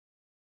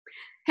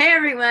Hey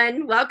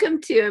everyone, welcome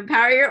to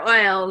Empower Your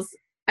Oils,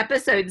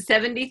 episode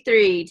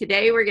 73.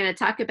 Today we're going to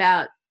talk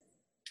about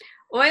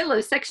oil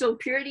of sexual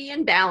purity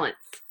and balance.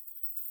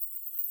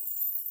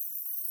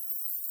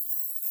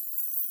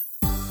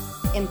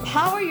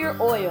 Empower Your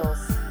Oils.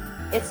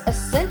 It's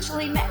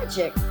essentially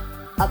magic,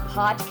 a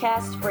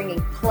podcast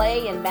bringing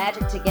play and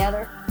magic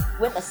together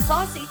with a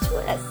saucy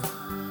twist.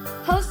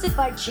 Hosted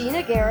by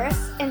Gina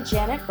Garris and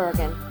Janet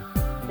Bergen.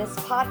 This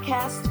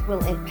podcast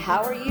will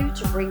empower you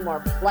to bring more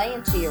play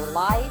into your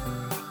life,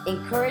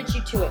 encourage you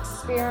to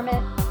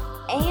experiment,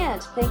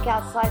 and think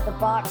outside the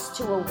box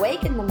to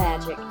awaken the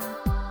magic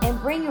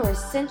and bring your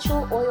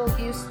essential oil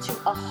use to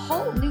a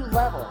whole new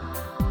level.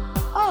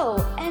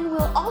 Oh, and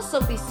we'll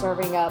also be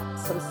serving up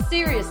some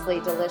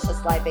seriously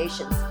delicious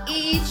libations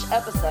each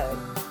episode.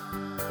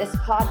 This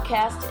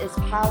podcast is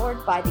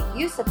powered by the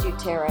use of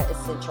doTERRA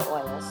essential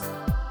oils.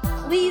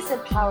 Please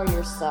empower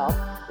yourself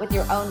with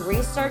your own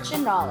research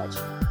and knowledge.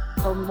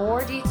 For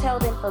more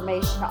detailed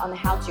information on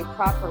how to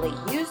properly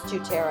use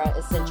doTERRA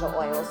essential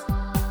oils,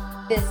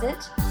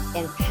 visit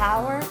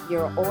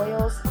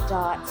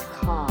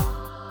empoweryouroils.com.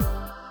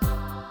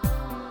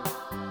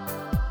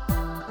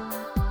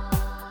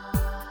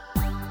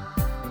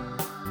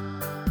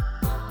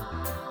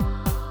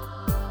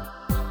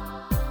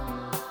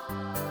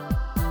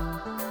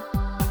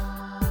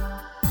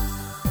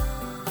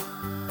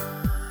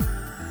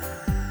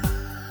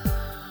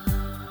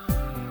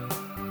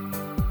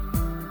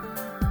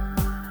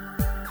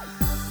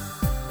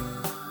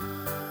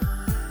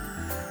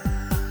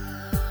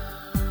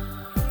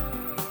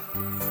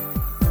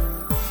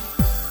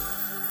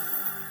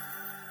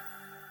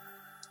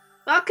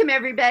 Welcome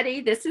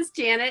everybody, this is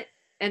Janet,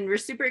 and we're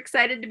super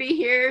excited to be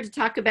here to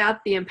talk about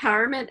the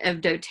empowerment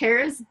of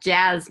doTERRA's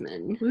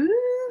Jasmine,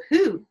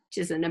 which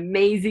is an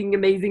amazing,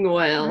 amazing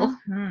oil.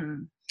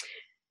 Mm-hmm.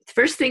 The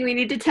first thing we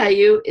need to tell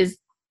you is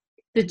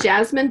the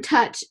Jasmine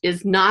Touch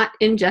is not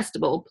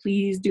ingestible.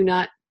 Please do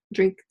not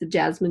drink the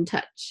Jasmine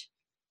Touch.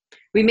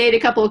 We made a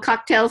couple of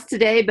cocktails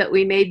today, but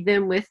we made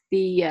them with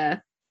the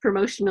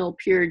promotional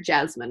pure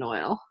jasmine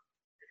oil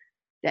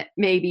that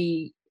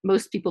maybe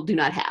most people do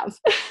not have.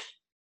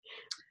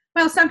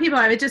 Well, some people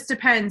have. It just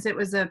depends. It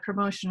was a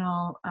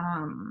promotional,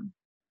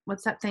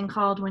 what's that thing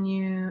called when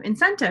you,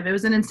 incentive. It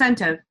was an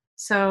incentive.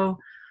 So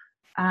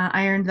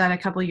I earned that a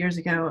couple years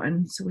ago,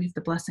 and so we have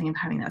the blessing of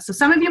having that. So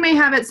some of you may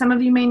have it, some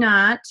of you may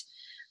not.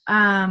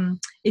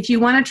 If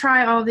you want to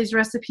try all of these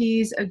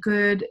recipes, a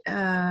good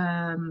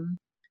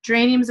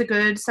geranium is a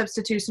good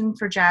substitution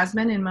for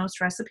jasmine in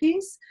most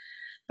recipes.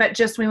 But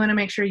just we want to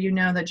make sure you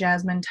know that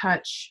Jasmine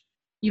Touch,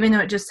 even though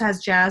it just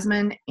has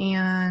jasmine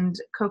and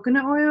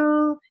coconut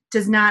oil,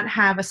 does not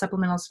have a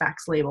supplemental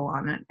facts label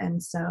on it.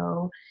 And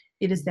so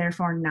it is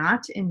therefore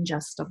not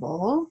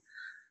ingestible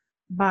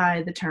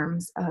by the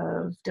terms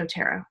of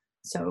doTERRA.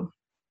 So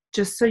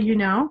just so you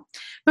know.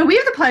 But we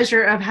have the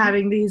pleasure of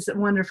having these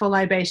wonderful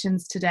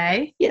libations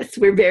today. Yes,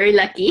 we're very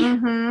lucky.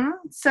 Mm-hmm.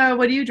 So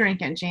what are you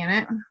drinking,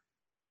 Janet?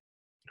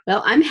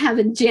 Well, I'm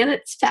having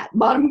Janet's Fat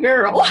Bottom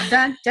Girl.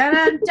 Dun, dun,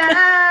 dun, dun,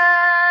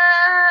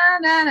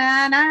 na,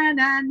 na, na,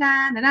 na,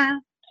 na, na, na.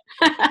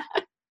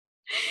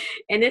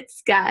 And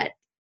it's got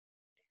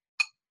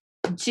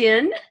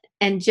gin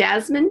and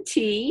jasmine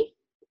tea,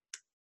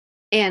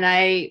 and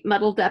I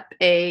muddled up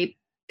a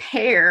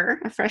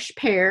fresh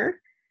pear,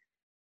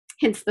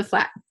 hence the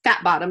fat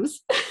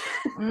bottoms.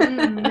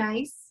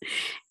 Nice.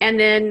 And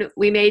then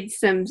we made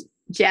some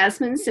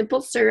jasmine simple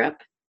syrup,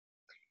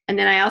 and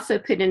then I also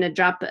put in a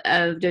drop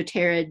of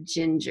doTERRA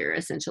ginger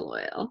essential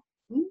oil.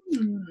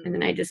 And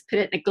then I just put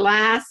it in a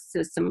glass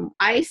with some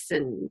ice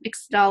and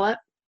mixed it all up,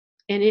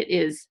 and it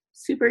is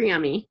super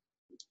yummy.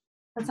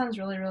 That sounds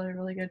really, really,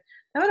 really good.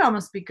 That would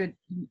almost be good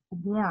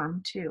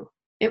warm, too.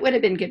 It would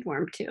have been good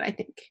warm, too, I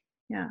think.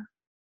 Yeah.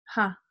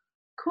 Huh.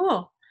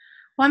 Cool.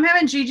 Well, I'm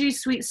having Gigi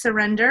Sweet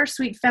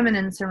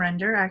Feminine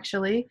Surrender,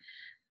 actually.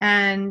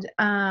 And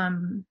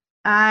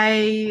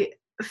I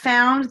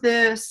found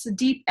this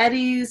Deep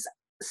Eddies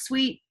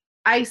sweet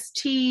iced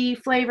tea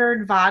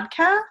flavored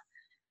vodka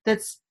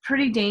that's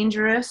pretty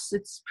dangerous.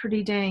 It's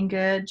pretty dang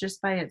good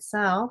just by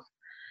itself.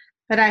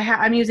 But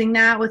I'm using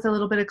that with a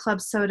little bit of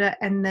club soda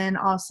and then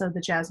also the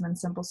jasmine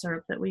simple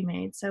syrup that we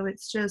made. So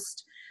it's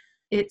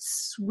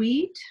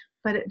sweet,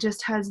 but it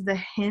just has the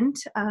hint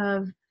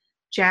of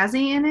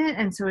jazzy in it.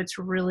 And so it's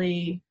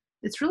really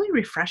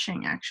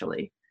refreshing,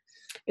 actually.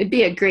 It'd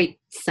be a great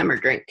summer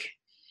drink.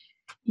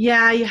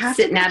 Yeah, you have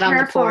sitting to be out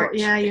careful. on the porch.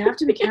 Yeah, you have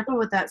to be careful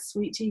with that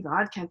sweet tea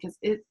vodka because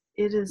it's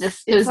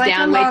like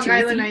down a way Long too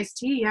Island easy. iced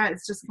tea. Yeah,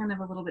 it's just kind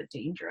of a little bit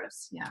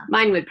dangerous. Yeah.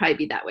 Mine would probably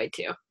be that way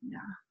too. Yeah.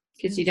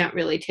 Because you don't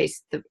really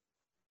taste the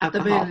The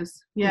alcohol.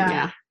 booze.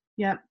 Yeah.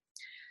 Yep.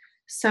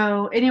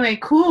 So anyway,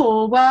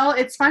 cool. Well,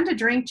 it's fun to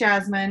drink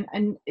jasmine,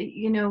 and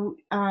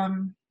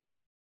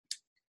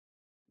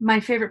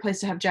my favorite place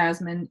to have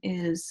jasmine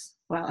is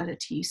at a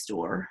tea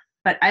store.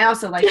 But I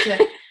also like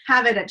to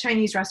have it at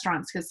Chinese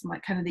restaurants because it's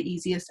like kind of the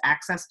easiest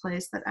access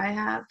place that I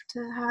have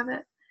to have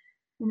it.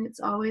 And it's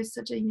always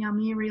such a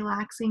yummy,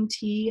 relaxing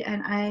tea.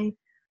 And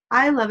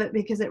I love it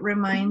because it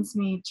reminds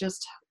me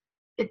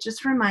it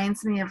just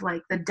reminds me of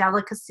like the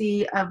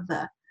delicacy of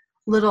the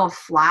little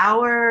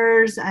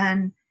flowers.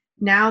 And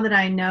now that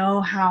I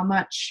know how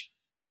much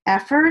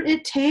effort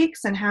it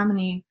takes and how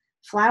many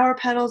flower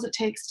petals it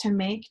takes to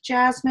make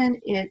jasmine,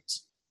 it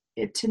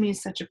to me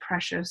is such a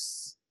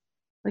precious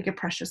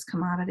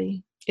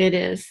commodity. It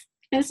is.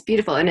 It's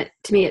beautiful. And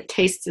to me, it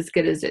tastes as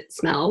good as it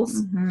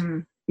smells. Mm-hmm.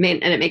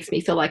 And it makes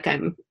me feel like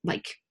I'm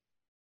like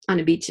on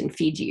a beach in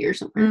Fiji or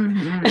something.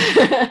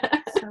 Mm-hmm.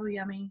 So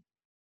yummy.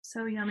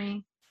 So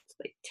yummy. It's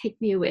like, take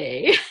me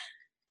away.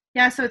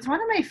 Yeah, so it's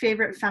one of my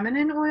favorite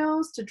feminine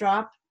oils to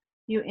drop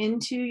you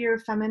into your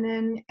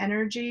feminine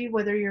energy,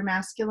 whether you're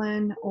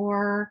masculine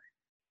or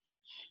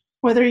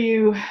whether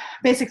you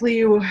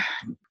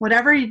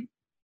whatever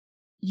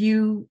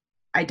you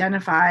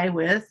identify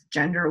with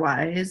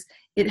gender-wise,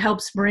 it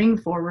helps bring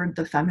forward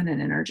the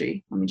feminine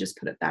energy. Let me just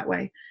put it that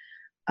way.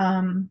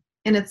 And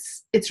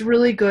it's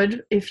really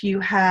good if you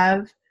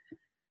have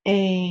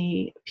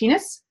a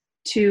penis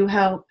to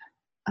help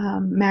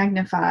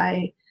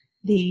magnify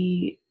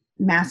the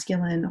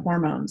masculine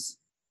hormones,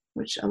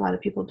 which a lot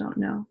of people don't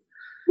know.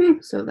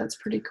 So that's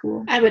pretty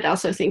cool. I would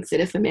also think that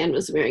if a man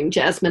was wearing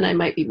jasmine, I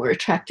might be more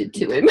attracted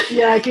to him.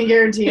 Yeah, I can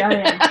guarantee I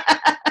am.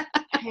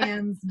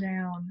 Hands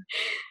down.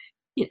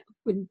 You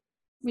know,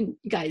 when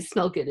guys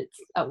smell good, it's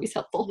always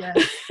helpful.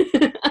 Yes.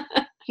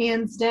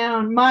 Hands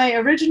down. My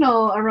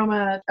original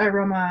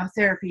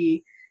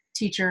aromatherapy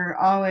teacher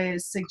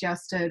always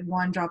suggested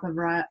 1 drop of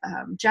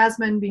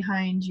jasmine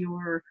behind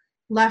your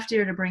left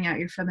ear to bring out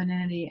your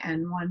femininity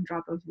and 1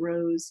 drop of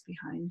rose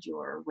behind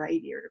your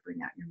right ear to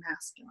bring out your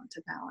masculine,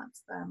 to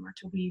balance them or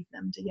to weave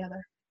them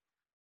together.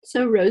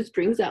 So rose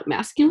brings out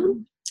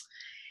masculine?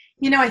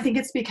 I think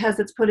it's because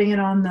it's putting it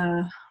on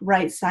the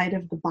right side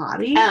of the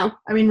body. Oh.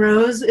 I mean,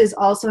 rose is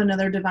also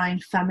another divine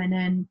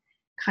feminine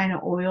kind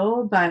of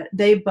oil, but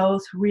they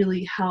both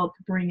really help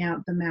bring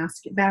out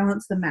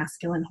balance the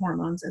masculine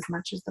hormones as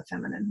much as the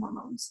feminine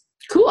hormones.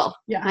 Cool.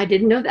 Yeah. I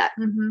didn't know that.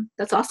 Mm-hmm.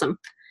 That's awesome.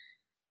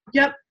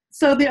 Yep.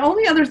 So the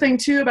only other thing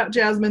too about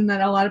jasmine that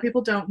a lot of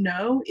people don't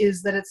know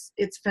is that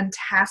it's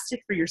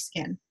fantastic for your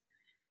skin.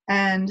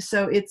 And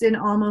so it's in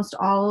almost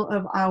all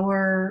of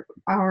our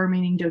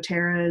meaning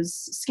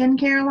doTERRA's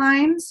skincare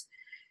lines,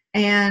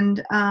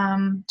 and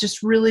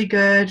just really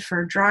good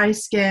for dry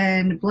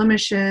skin,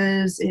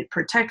 blemishes. It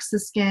protects the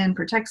skin,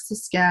 protects the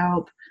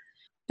scalp.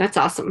 That's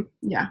awesome.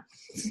 Yeah.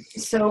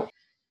 So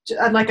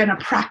like on a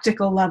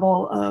practical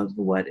level of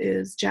what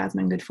is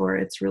jasmine good for,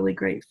 it's really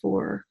great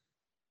for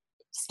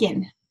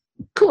skin.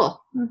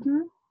 Cool.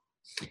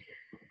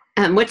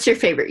 Mm-hmm. What's your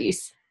favorite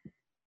use?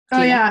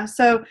 Oh, yeah.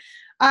 So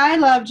I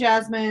love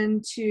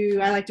jasmine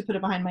I like to put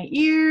it behind my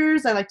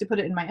ears. I like to put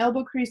it in my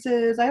elbow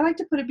creases. I like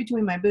to put it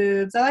between my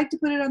boobs. I like to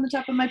put it on the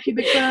top of my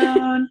pubic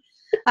bone.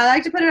 I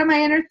like to put it on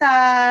my inner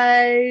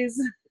thighs.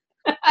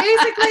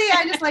 Basically,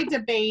 I just like to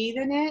bathe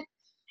in it.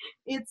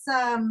 It's,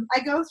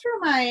 I go through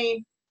my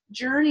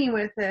journey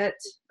with it.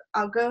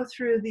 I'll go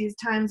through these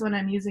times when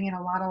I'm using it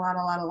a lot,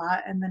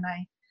 and then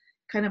I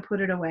kind of put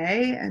it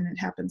away, and it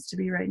happens to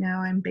be right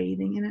now I'm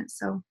bathing in it.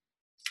 So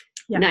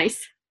yeah.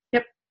 Nice.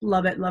 Yep.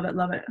 Love it.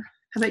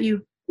 How about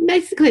you?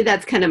 Basically,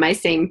 that's kind of my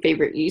same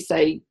favorite use.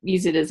 I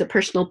use it as a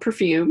personal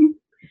perfume.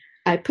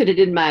 I put it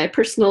in my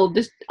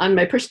on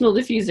my personal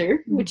diffuser,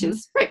 which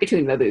is right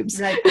between my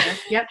boobs. Right there.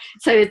 Yep.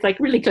 So it's like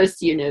really close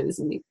to your nose,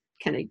 and you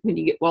kind of, when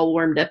you get well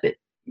warmed up,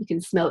 you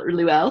can smell it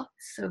really well.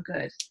 So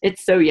good.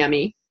 It's so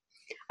yummy.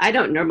 I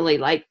don't normally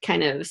like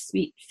kind of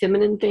sweet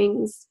feminine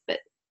things, but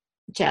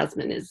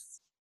jasmine is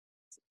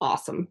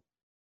awesome.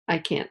 I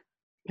can't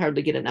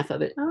hardly get enough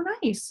of it. Oh,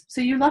 nice. So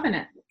you're loving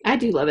it. I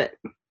do love it.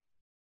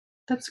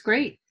 That's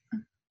great.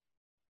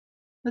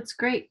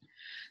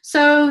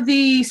 So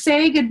the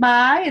say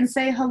goodbye and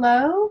say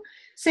hello.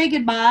 Say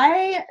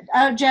goodbye.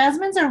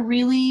 Jasmines are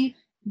really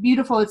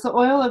beautiful. It's the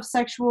oil of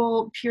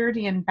sexual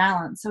purity and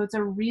balance. So it's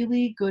a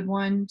really good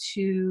one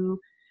to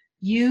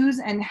use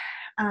and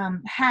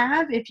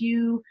have if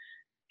you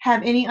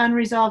have any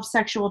unresolved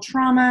sexual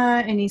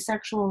trauma, any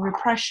sexual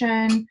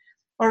repression,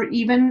 or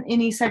even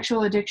any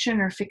sexual addiction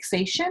or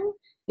fixation.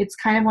 It's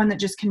kind of one that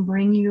just can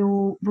bring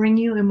you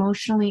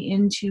emotionally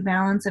into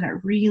balance, and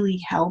it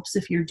really helps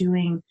if you're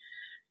doing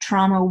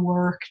trauma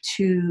work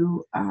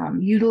to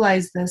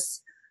utilize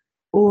this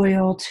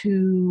oil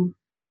to,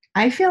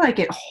 I feel like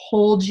it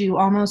holds you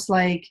almost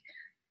like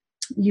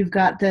you've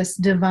got this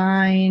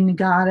divine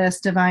goddess,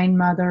 divine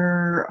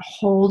mother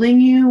holding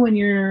you when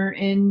you're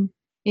in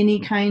any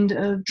kind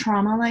of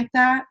trauma like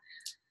that.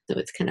 So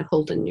it's kind of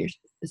holding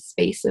the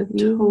space of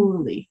you.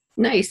 Totally.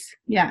 Nice.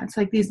 Yeah, it's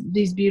like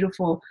these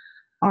beautiful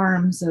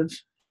arms of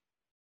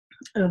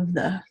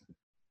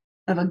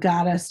a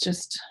goddess,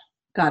 just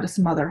goddess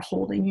mother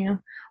holding you,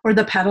 or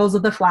the petals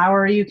of the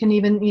flower. You can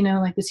even,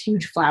 like this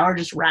huge flower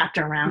just wrapped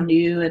around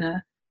you in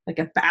a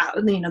bath,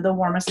 the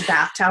warmest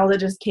bath towel that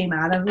just came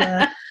out of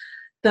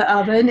the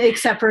oven,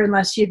 except for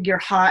unless you're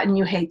hot and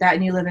you hate that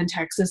and you live in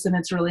Texas and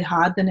it's really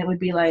hot, then it would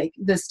be like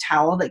this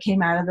towel that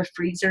came out of the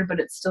freezer, but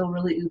it's still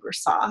really uber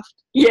soft.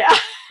 Yeah.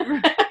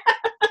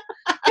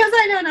 Because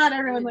I know not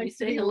everyone likes to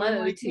say be hello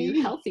like to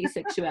me. healthy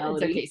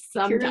sexuality, okay,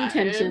 secure sometimes.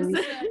 intentions,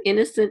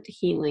 innocent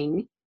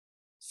healing,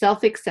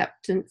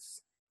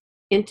 self-acceptance,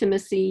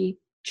 intimacy,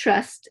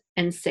 trust,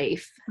 and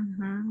safe.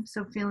 Mm-hmm.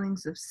 So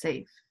feelings of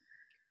safe,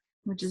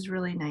 which is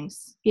really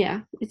nice.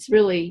 Yeah, it's just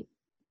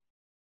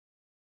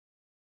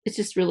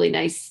really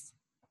nice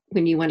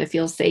when you want to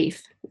feel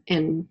safe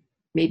and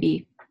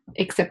maybe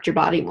accept your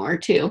body more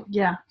too.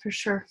 Yeah, for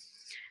sure.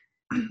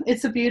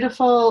 It's a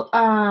beautiful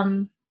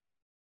oil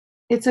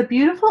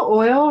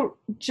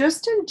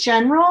just in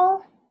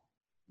general.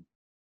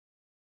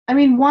 I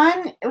mean,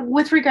 one,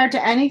 with regard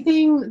to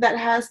anything that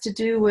has to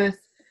do with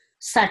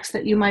sex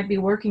that you might be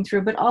working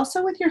through, but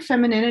also with your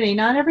femininity.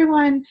 Not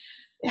everyone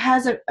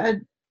has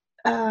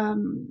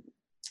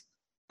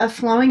a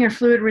flowing or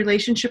fluid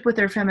relationship with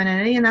their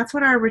femininity, and that's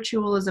what our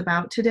ritual is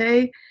about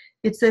today.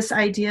 It's this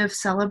idea of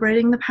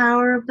celebrating the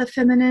power of the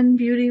feminine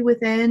beauty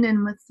within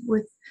and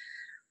with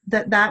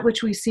that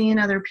which we see in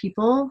other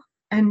people.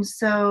 And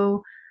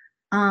so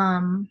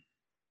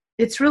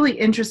it's really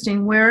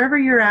interesting wherever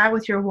you're at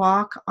with your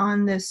walk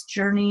on this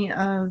journey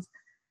of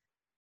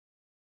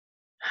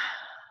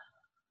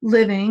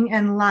living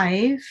and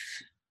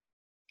life.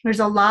 There's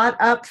a lot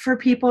up for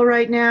people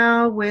right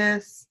now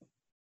with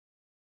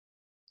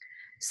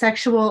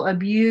sexual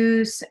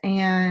abuse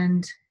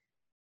and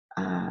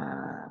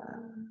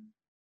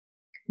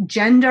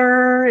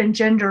gender and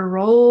gender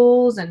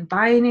roles and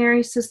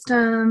binary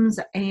systems,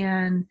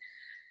 and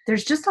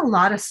there's just a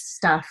lot of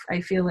stuff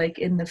I feel like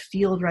in the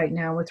field right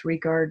now with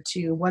regard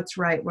to what's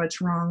right,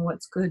 what's wrong,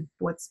 what's good,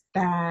 what's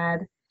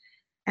bad.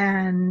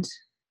 And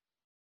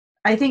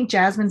I think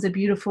jasmine's a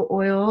beautiful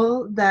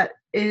oil that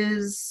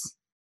is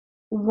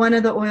one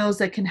of the oils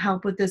that can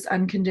help with this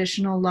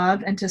unconditional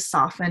love and to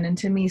soften. And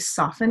to me,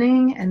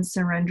 softening and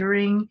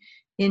surrendering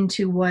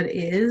into what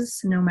is,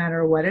 no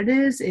matter what it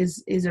is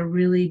a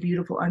really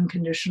beautiful,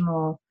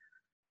 unconditional,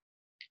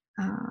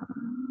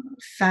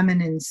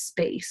 feminine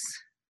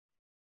space.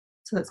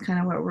 So that's kind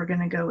of what we're going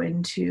to go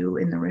into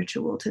in the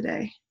ritual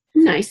today.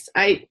 Nice.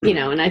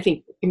 And I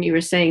think when you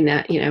were saying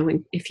that,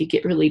 if you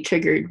get really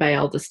triggered by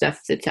all the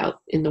stuff that's out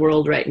in the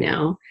world right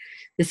now,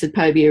 this would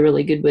probably be a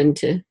really good one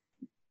to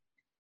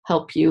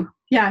help you.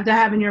 Yeah, to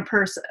have in your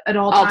purse at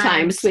all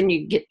times when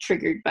you get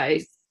triggered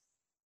by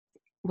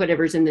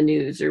whatever's in the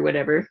news or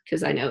whatever,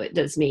 because I know it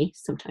does me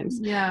sometimes.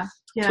 Yeah.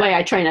 That's why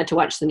I try not to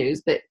watch the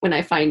news, but when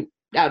I find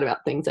out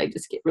about things, I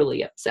just get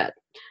really upset.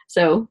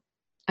 So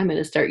I'm going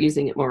to start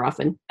using it more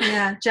often.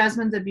 Yeah,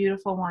 jasmine's a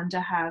beautiful one to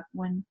have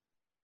when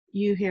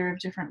you hear of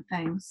different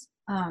things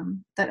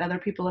that other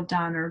people have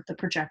done, or the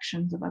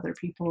projections of other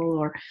people,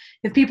 or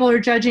if people are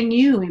judging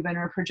you even,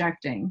 or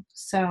projecting.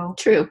 So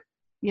true.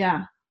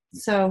 Yeah.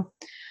 So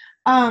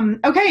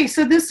okay,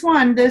 so this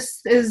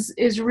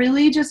is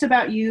really just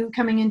about you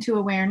coming into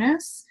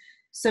awareness.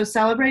 So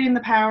celebrating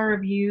the power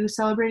of you,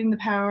 celebrating the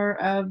power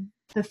of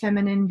the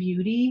feminine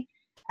beauty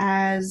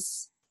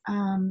as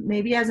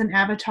maybe as an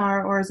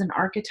avatar or as an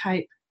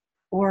archetype,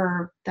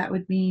 or that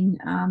would mean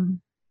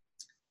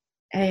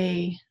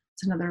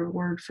it's another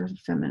word for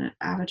feminine,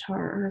 avatar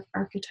or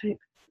archetype.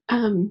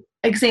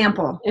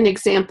 Example. An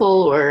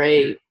example,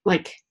 or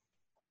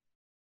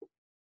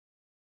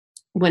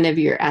one of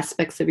your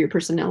aspects of your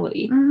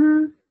personality.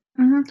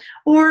 Mm-hmm. Mm-hmm.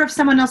 Or of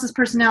someone else's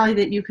personality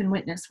that you can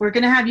witness. We're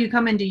going to have you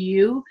come into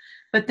you,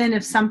 but then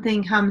if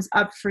something comes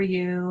up for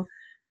you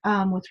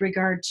with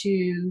regard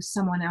to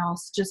someone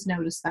else, just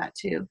notice that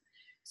too.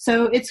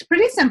 So it's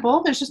pretty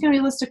simple. There's just going to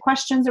be a list of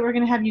questions that we're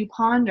going to have you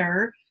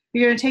ponder.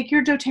 You're going to take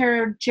your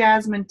doTERRA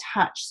Jasmine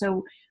Touch.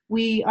 So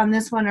on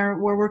this one,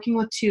 we're working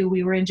with two.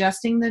 We were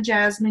ingesting the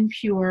Jasmine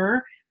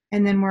Pure,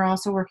 and then we're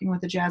also working with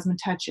the Jasmine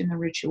Touch in the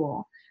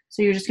ritual.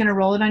 So you're just going to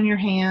roll it on your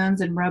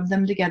hands and rub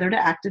them together to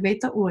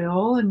activate the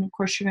oil. And of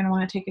course, you're going to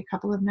want to take a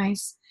couple of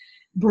nice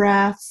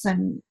breaths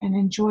and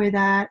enjoy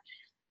that.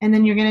 And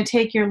then you're going to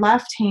take your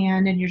left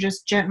hand and you're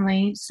just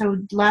gently, so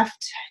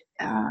left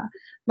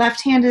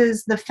hand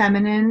is the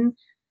feminine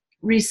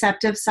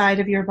receptive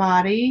side of your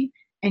body.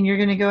 And you're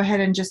going to go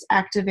ahead and just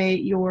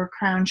activate your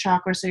crown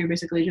chakra. So you're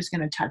basically just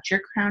going to touch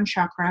your crown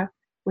chakra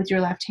with your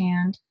left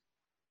hand.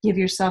 Give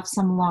yourself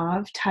some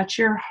love. Touch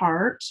your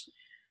heart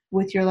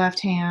with your left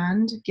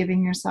hand,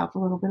 giving yourself a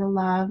little bit of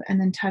love, and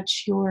then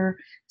touch your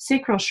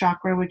sacral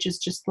chakra, which is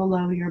just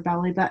below your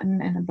belly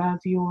button and above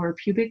your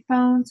pubic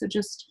bone. So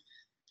just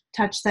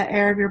touch the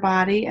air of your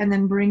body, and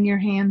then bring your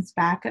hands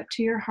back up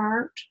to your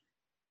heart.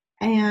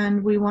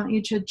 And we want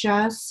you to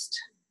just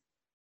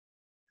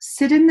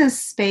sit in this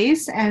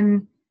space.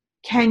 And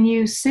can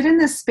you sit in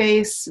this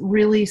space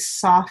really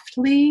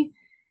softly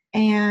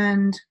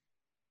and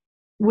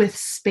with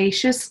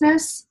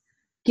spaciousness,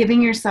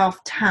 giving yourself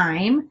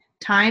time?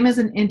 Time is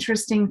an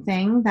interesting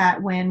thing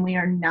that when we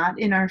are not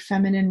in our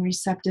feminine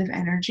receptive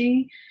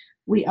energy,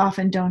 we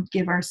often don't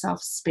give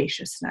ourselves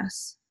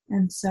spaciousness.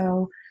 And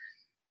so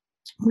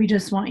we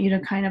just want you to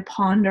kind of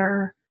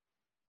ponder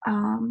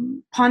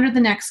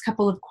the next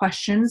couple of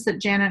questions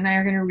that Janet and I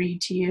are going to read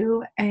to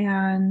you.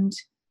 And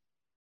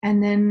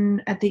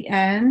then at the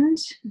end,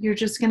 you're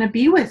just going to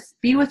be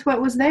with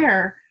what was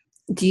there.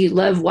 Do you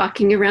love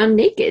walking around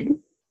naked?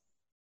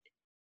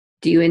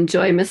 Do you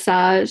enjoy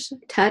massage,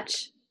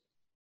 touch,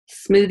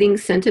 smoothing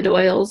scented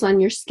oils on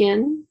your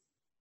skin?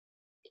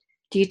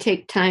 Do you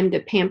take time to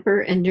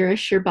pamper and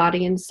nourish your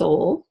body and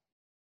soul?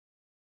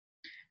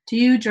 Do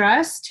you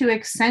dress to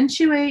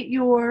accentuate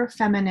your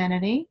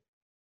femininity?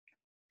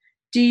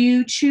 Do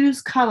you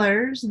choose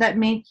colors that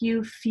make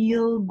you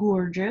feel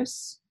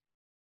gorgeous?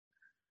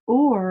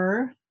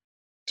 Or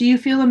do you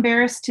feel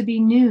embarrassed to be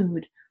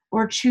nude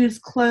or choose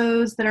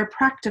clothes that are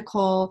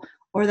practical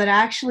or that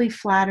actually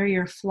flatter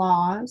your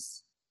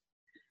flaws?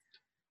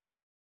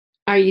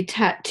 Are you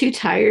too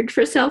tired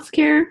for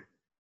self-care?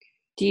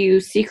 Do you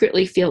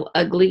secretly feel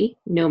ugly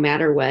no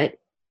matter what?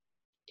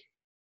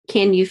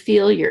 Can you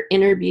feel your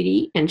inner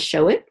beauty and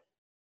show it?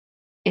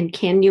 And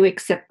can you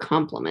accept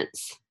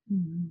compliments?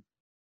 Mm-hmm.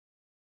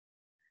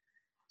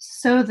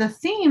 So the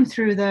theme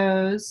through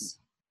those,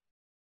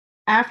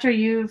 after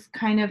you've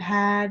kind of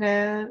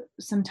had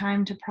some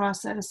time to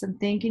process and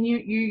think, and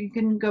you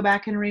can go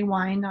back and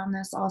rewind on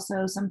this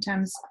also.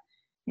 Sometimes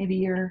maybe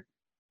you're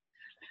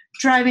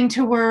driving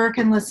to work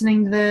and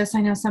listening to this.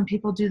 I know some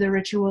people do the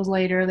rituals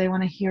later. They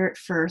want to hear it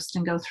first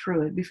and go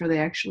through it before they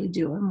actually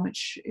do them,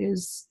 which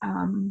is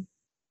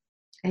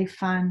a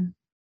fun,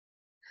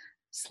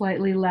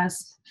 slightly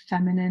less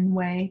feminine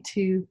way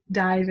to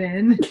dive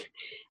in.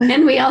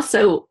 And we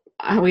also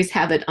always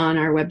have it on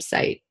our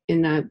website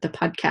in the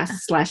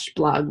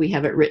podcast/blog. We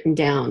have it written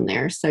down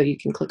there, so you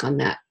can click on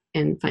that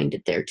and find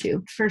it there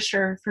too. For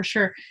sure.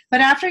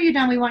 But after you're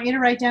done, we want you to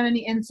write down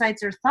any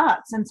insights or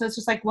thoughts. And so it's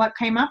just like, what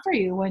came up for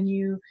you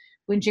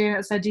when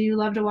Janet said, do you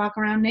love to walk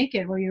around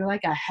naked? Were you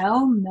like, a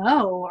hell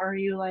no? Or are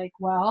you like,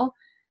 well,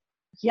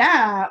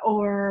 yeah,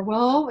 or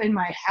well, in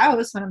my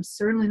house, but I'm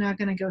certainly not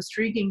going to go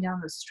streaking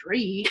down the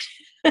street.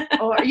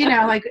 Or,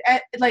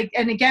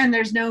 and again,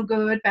 there's no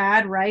good,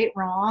 bad, right,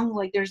 wrong.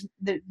 Like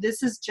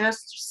this is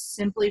just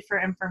simply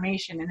for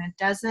information, and it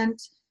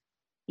doesn't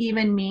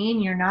even mean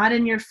you're not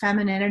in your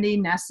femininity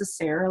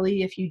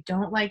necessarily if you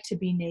don't like to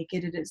be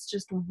naked. It is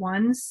just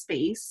one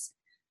space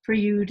for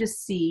you to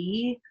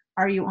see,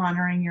 are you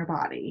honoring your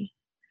body?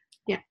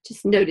 Yeah,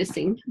 just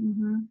noticing.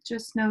 Mm-hmm.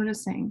 Just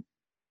noticing.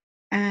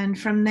 And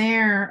from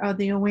there,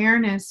 the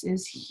awareness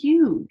is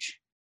huge.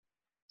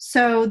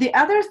 So the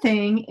other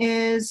thing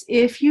is,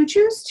 if you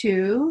choose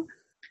to,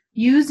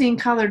 using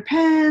colored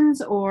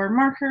pens or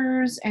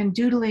markers and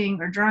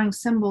doodling or drawing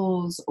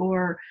symbols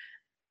or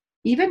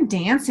even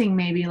dancing,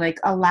 maybe, like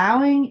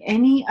allowing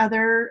any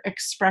other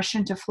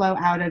expression to flow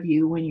out of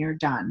you when you're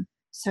done.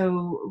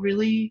 So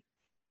really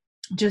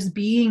just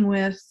being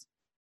with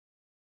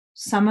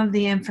some of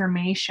the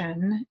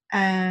information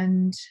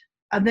and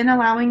then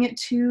allowing it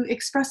to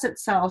express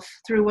itself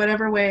through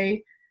whatever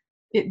way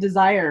it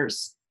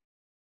desires.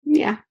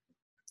 Yeah.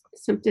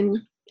 Something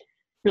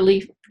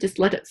really, just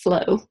let it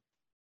flow.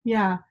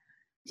 Yeah.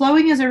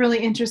 Flowing is a really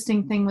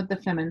interesting thing with the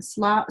feminine.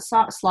 Sloth,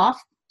 not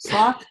sloth,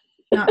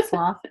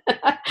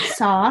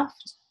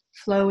 soft,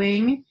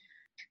 flowing.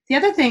 The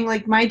other thing,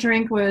 like my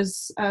drink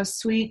was a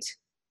sweet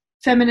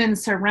feminine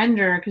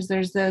surrender, because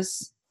there's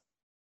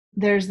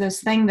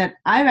this thing that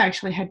I've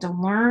actually had to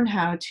learn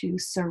how to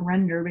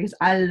surrender, because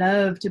I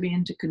love to be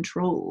into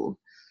control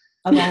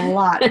of a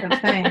lot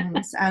of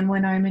things. And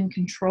when I'm in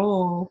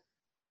control,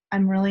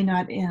 I'm really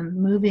not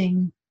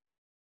moving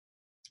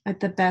at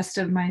the best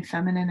of my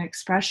feminine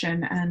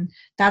expression. And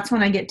that's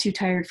when I get too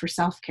tired for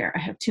self-care. I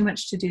have too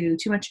much to do,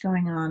 too much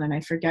going on, and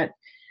I forget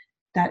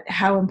that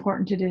how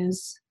important it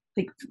is.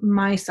 Like,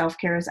 my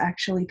self-care is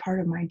actually part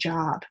of my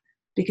job,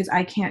 because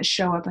I can't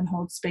show up and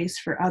hold space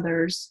for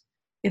others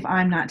if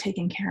I'm not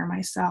taking care of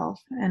myself.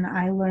 And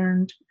I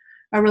learned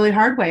a really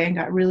hard way and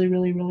got really,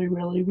 really, really,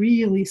 really,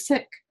 really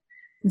sick.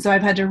 And so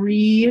I've had to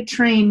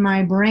retrain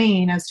my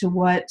brain as to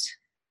what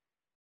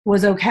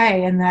was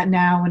okay, and that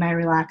now when I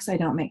relax, I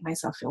don't make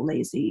myself feel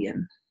lazy.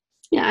 And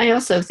yeah, I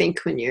also think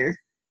when you're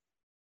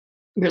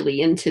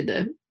really into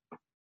the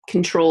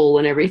control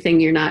and everything,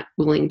 you're not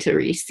willing to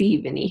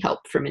receive any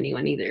help from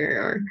anyone either,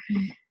 or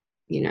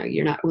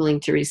you're not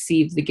willing to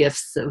receive the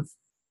gifts of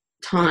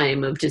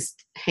time of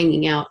just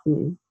hanging out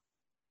and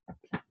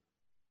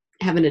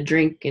having a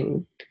drink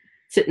and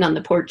sitting on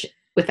the porch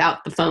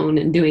without the phone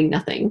and doing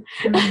nothing.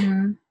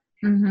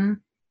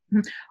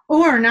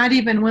 Or not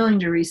even willing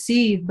to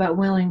receive, but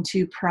willing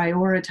to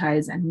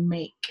prioritize and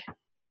make.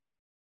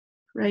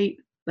 Right?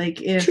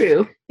 Like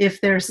if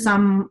there's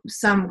some,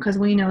 because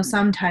we know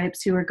some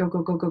types who are go,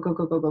 go, go, go, go,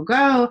 go, go, go,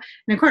 go.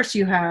 And of course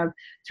you have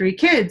 3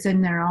 kids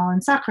and they're all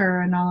in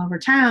soccer and all over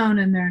town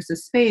and there's a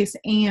space.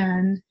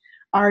 And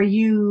are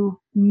you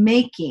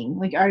making,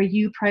 like, are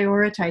you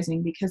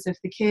prioritizing? Because if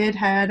the kid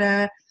had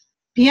a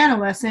piano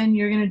lesson,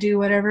 you're going to do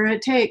whatever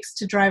it takes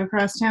to drive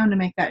across town to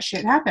make that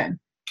shit happen.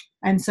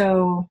 And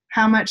so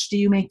how much do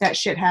you make that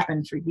shit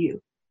happen for you?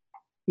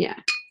 Yeah.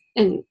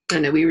 And I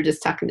know we were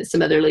just talking to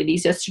some other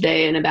ladies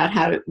yesterday and about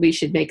how we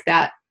should make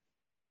that,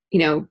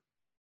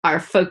 our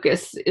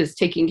focus is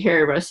taking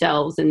care of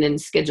ourselves and then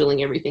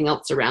scheduling everything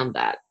else around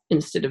that,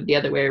 instead of the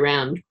other way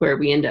around, where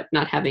we end up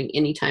not having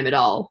any time at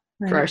all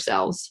for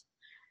ourselves.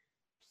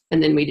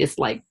 And then we just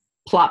like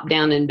plop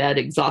down in bed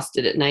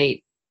exhausted at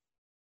night,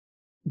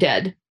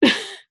 dead.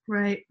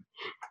 Right.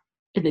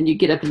 And then you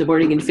get up in the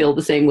morning and feel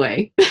the same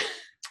way.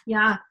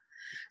 Yeah.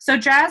 So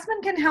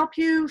jasmine can help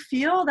you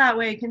feel that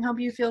way, can help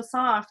you feel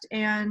soft.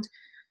 And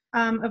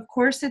of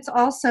course, it's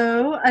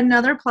also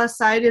another plus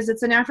side is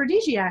it's an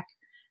aphrodisiac.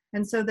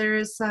 And so there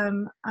is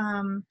some,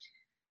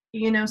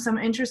 some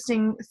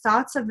interesting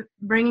thoughts of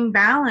bringing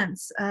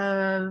balance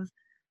of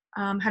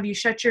have you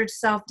shut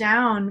yourself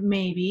down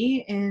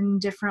maybe in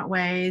different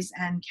ways,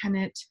 and can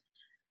it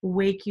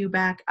wake you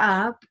back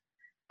up?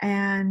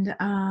 And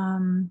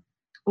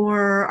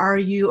or are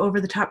you over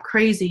the top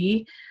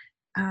crazy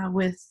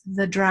with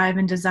the drive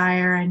and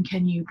desire, and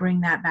can you bring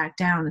that back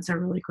down? It's a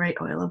really great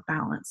oil of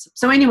balance.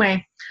 So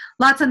anyway,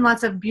 lots and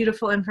lots of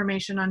beautiful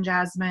information on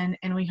jasmine,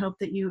 and we hope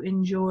that you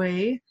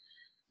enjoy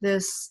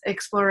this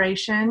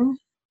exploration.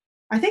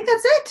 I think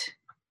that's it.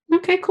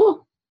 Okay,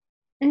 cool.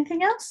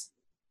 Anything else?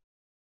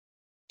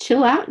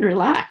 Chill out and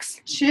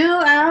relax.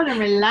 Chill out and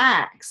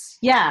relax.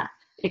 Yeah.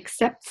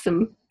 Accept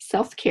some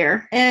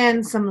self-care.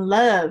 And some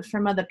love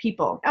from other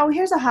people. Oh,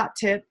 here's a hot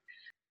tip.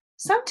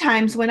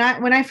 Sometimes when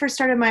I first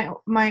started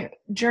my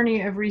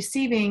journey of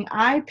receiving,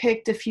 I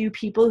picked a few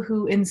people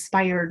who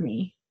inspired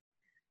me.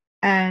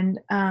 And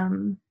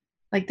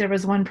like there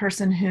was one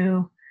person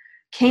who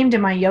came to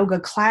my yoga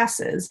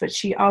classes, but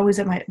she always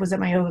was at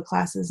my yoga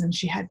classes, and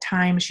she had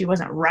time. She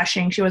wasn't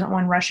rushing. She wasn't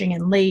one rushing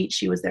in late.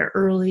 She was there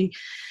early.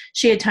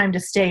 She had time to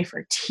stay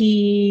for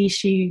tea.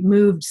 She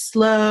moved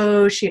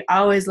slow. She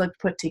always looked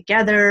put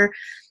together.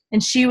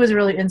 And she was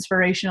really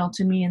inspirational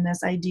to me in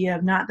this idea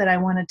of not that I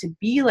wanted to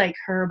be like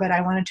her, but I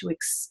wanted to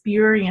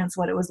experience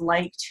what it was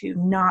like to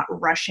not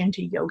rush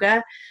into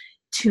yoga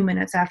 2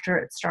 minutes after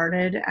it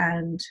started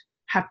and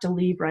have to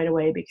leave right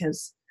away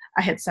because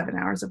I had 7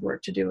 hours of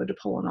work to do to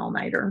pull an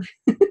all-nighter.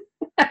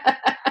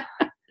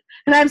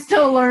 And I'm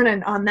still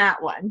learning on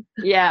that one.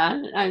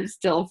 Yeah, I'm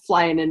still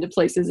flying into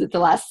places at the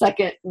last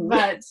second.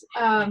 But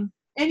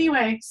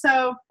anyway,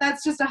 so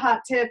that's just a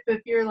hot tip.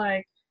 If you're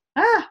like,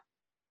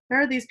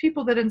 there are these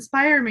people that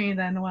inspire me,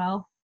 then,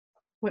 well,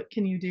 what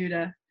can you do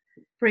to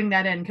bring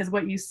that in? Because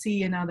what you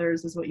see in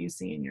others is what you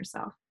see in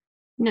yourself.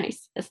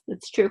 Nice.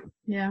 That's true.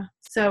 Yeah.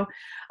 So,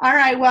 all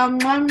right. Well,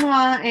 mwah,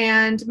 mwah,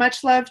 and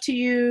much love to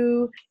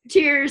you.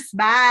 Cheers.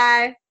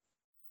 Bye.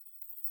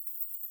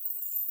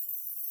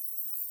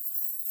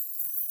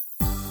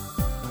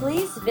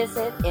 Please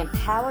visit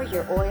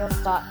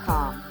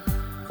empoweryouroils.com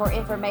for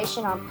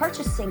information on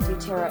purchasing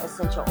doTERRA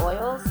essential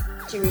oils,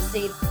 to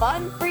receive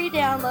fun free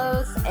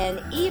downloads,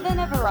 and even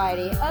a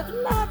variety of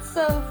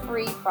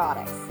not-so-free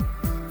products.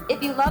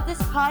 If you love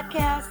this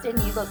podcast and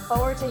you look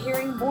forward to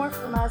hearing more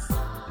from us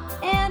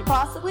and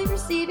possibly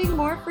receiving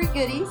more free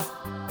goodies,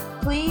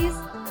 please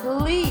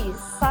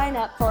sign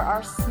up for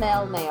our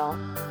smell mail.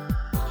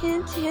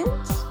 Hint,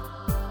 hint.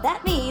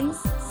 That means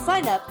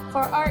sign up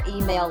for our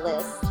email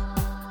list.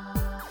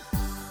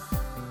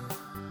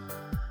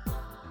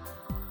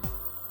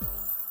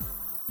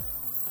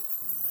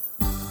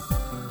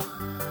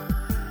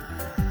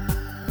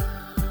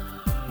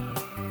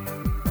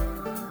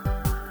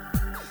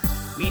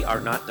 We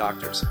are not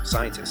doctors,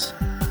 scientists,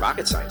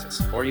 rocket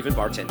scientists, or even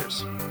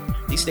bartenders.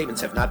 These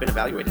statements have not been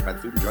evaluated by the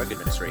Food and Drug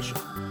Administration.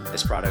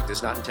 This product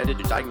is not intended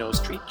to diagnose,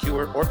 treat,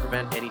 cure, or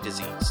prevent any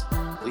disease.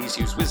 Please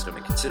use wisdom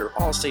and consider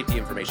all safety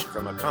information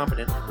from a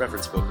competent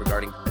reference book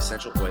regarding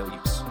essential oil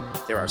use.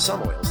 There are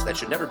some oils that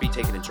should never be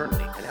taken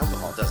internally, and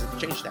alcohol doesn't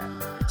change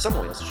that. Some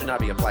oils should not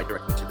be applied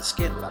directly to the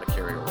skin without a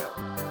carrier oil.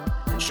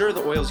 Ensure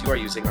the oils you are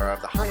using are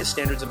of the highest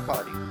standards of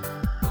quality.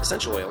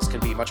 Essential oils can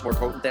be much more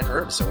potent than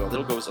herbs, so a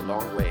little goes a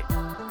long way.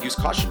 Use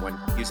caution when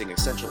using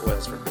essential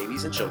oils for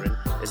babies and children,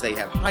 as they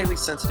have highly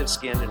sensitive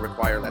skin and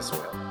require less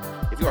oil.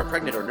 If you are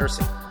pregnant or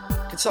nursing,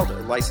 consult a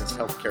licensed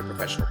healthcare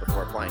professional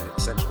before applying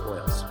essential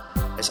oils.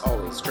 As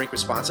always, drink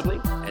responsibly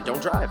and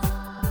don't drive.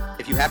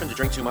 If you happen to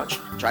drink too much,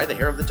 try the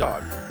hair of the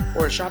dog,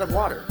 or a shot of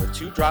water with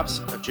 2 drops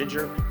of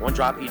ginger, 1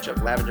 drop each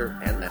of lavender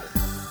and lemon.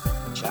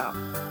 Ciao.